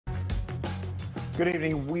Good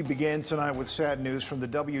evening. We begin tonight with sad news from the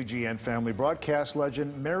WGN family. Broadcast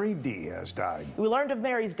legend Merri Dee has died. We learned of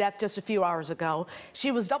Merri's death just a few hours ago.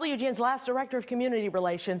 She was WGN's last director of community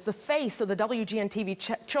relations, the face of the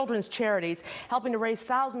WGN-TV children's charities, helping to raise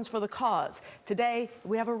thousands for the cause. Today,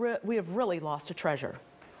 we have really lost a treasure.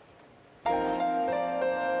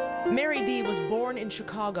 Merri Dee was born in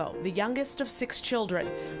Chicago, the youngest of 6 children.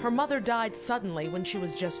 Her mother died suddenly when she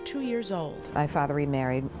was just 2 years old. My father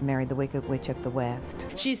remarried, married the Wicked Witch of the West.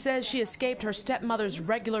 She says she escaped her stepmother's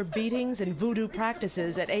regular beatings and voodoo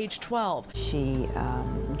practices at age 12. She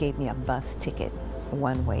gave me a bus ticket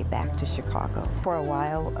one way back to Chicago. For a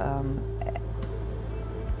while,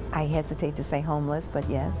 I hesitate to say homeless, but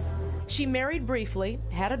yes. She married briefly,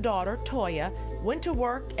 had a daughter, Toya, went to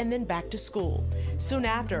work, and then back to school. Soon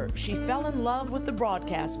after, she fell in love with the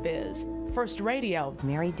broadcast biz. First radio.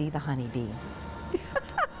 Merri Dee the honeybee.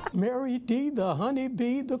 Merri Dee the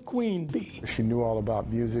honeybee, the queen bee. She knew all about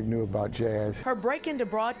music, knew about jazz. Her break into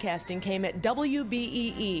broadcasting came at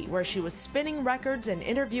WBEE, where she was spinning records and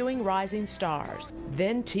interviewing rising stars.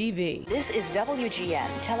 Then TV. This is WGN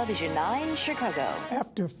Television 9, Chicago.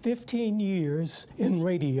 After 15 years in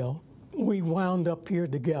radio, we wound up here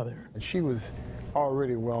together. She was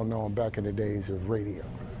already well known back in the days of radio.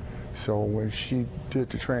 So when she did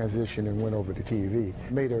the transition and went over to TV,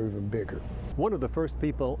 it made her even bigger. One of the first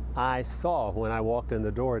people I saw when I walked in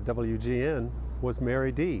the door at WGN was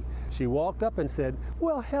Merri Dee. She walked up and said,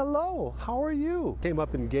 "Well, hello, how are you?" Came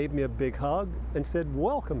up and gave me a big hug and said,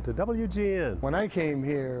 "Welcome to WGN." When I came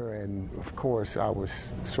here, and of course I was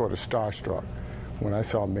sort of starstruck when I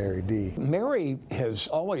saw Merri Dee. Merri has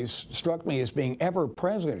always struck me as being ever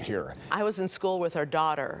present here. I was in school with her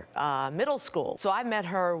daughter, middle school, so I met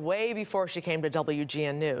her way before she came to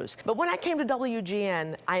WGN News. But when I came to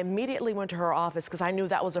WGN, I immediately went to her office because I knew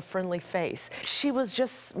that was a friendly face. She was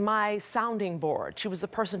just my sounding board. She was the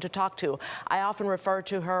person to talk to. I often refer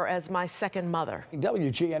to her as my second mother.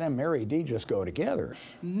 WGN and Merri Dee just go together.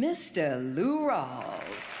 Mr. Lou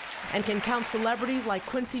Rawls. And can count celebrities like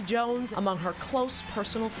Quincy Jones among her close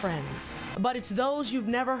personal friends. But it's those you've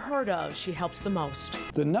never heard of she helps the most.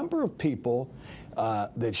 The number of people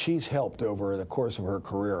that she's helped over the course of her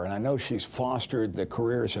career, and I know she's fostered the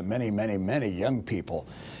careers of many, many, many young people,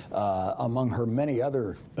 among her many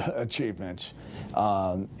other achievements,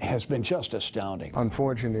 has been just astounding.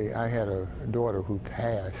 Unfortunately, I had a daughter who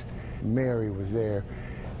passed. Merri was there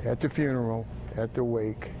at the funeral, at the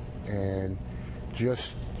wake, and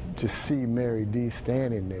just to see Merri Dee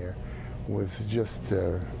standing there was just,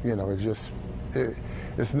 you know,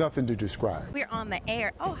 it's nothing to describe. We're on the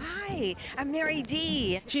air. Oh, hi, I'm Merri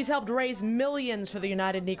Dee. She's helped raise millions for the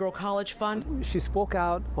United Negro College Fund. She spoke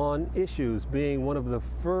out on issues, being one of the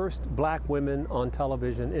first black women on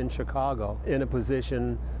television in Chicago in a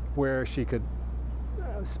position where she could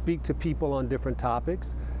speak to people on different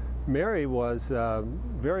topics. Merri was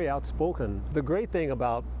very outspoken. The great thing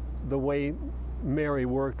about the way Merri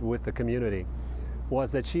worked with the community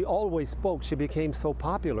was that she always spoke. She became so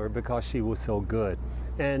popular because she was so good.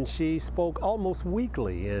 And she spoke almost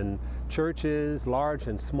weekly in churches, large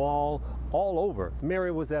and small, all over.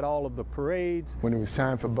 Merri was at all of the parades. When it was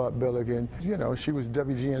time for Buck Billigan, you know, she was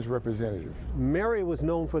WGN's representative. Merri was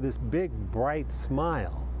known for this big, bright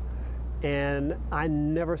smile. And I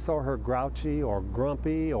never saw her grouchy or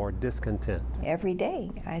grumpy or discontent. Every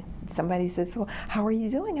day, somebody says, "Well, how are you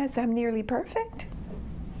doing?" I said, "I'm nearly perfect.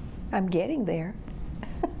 I'm getting there."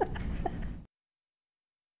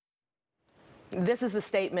 This is the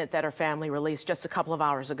statement that her family released just a couple of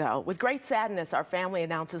hours ago. With great sadness, our family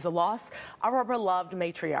announces the loss of our beloved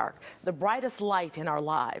matriarch, the brightest light in our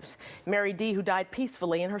lives, Merri Dee, who died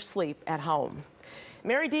peacefully in her sleep at home.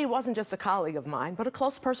 Merri Dee wasn't just a colleague of mine, but a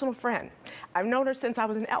close personal friend. I've known her since I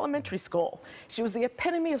was in elementary school. She was the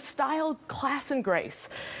epitome of style, class, and grace.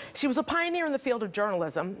 She was a pioneer in the field of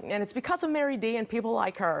journalism, and it's because of Merri Dee and people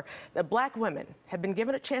like her that black women have been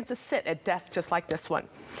given a chance to sit at desks just like this one.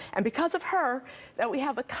 And because of her, that we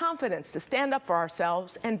have the confidence to stand up for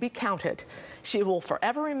ourselves and be counted. She will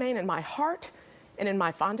forever remain in my heart and in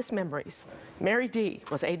my fondest memories. Merri Dee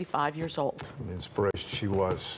was 85 years old. The inspiration she was.